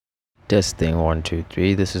Testing 1, 2,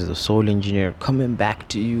 3. This is the Soul Engineer coming back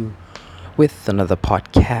to you with another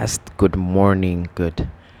podcast. Good morning, good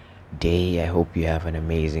day. I hope you have an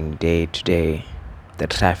amazing day today. The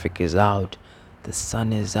traffic is out, the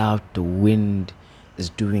sun is out, the wind is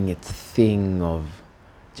doing its thing of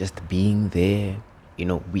just being there.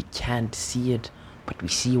 We can't see it, but we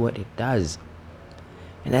see what it does.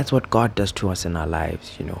 And that's what God does to us in our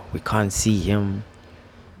lives. We can't see Him.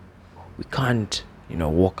 We can't,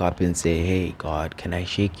 walk up and say, "Hey, God, can I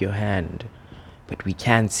shake your hand?" But we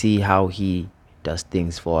can see how He does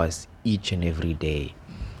things for us each and every day.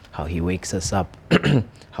 How He wakes us up,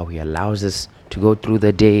 how He allows us to go through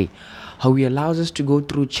the day, how He allows us to go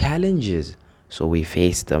through challenges so we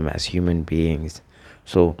face them as human beings.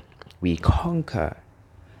 So we conquer,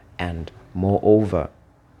 and moreover,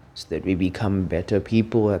 so that we become better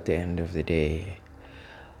people at the end of the day.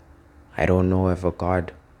 I don't know of a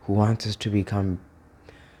God who wants us to become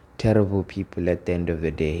terrible people at the end of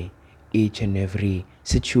the day. Each and every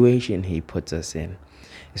situation He puts us in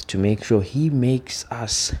is to make sure He makes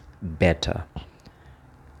us better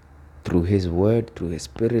through His word, through His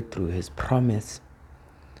spirit, through His promise,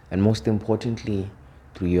 and most importantly,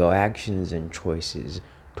 through your actions and choices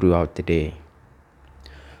throughout the day.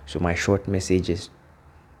 So my short message is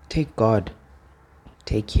take God,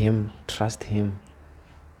 take Him, trust Him.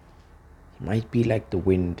 He might be like the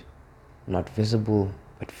wind, not visible,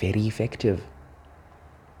 but very effective.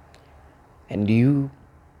 And you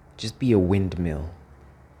just be a windmill.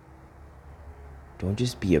 Don't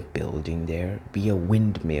just be a building there, be a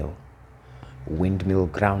windmill. A windmill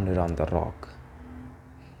grounded on the rock.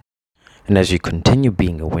 And as you continue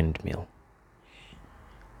being a windmill,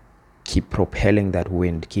 keep propelling that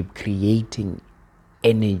wind, keep creating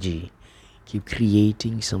energy, keep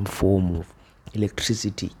creating some form of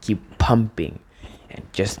electricity, keep pumping, and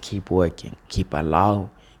just keep working. Keep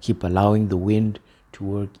allowing the wind to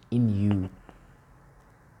work in you,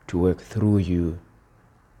 to work through you,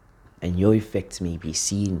 and your effects may be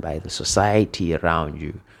seen by the society around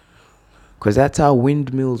you. Because that's how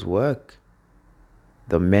windmills work.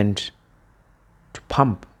 They're meant to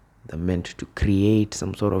pump, they're meant to create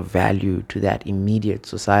some sort of value to that immediate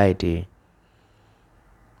society.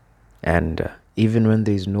 And even when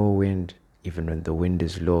there's no wind, even when the wind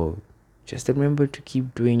is low, just remember to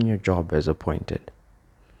keep doing your job as appointed.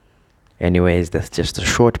 Anyways, that's just a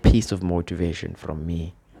short piece of motivation from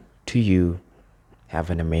me to you. Have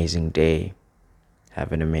an amazing day.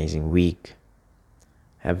 Have an amazing week.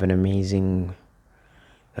 Have an amazing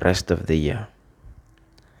rest of the year.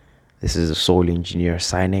 This is the Soul Engineer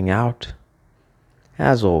signing out.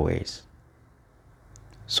 As always,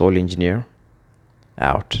 Soul Engineer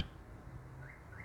out.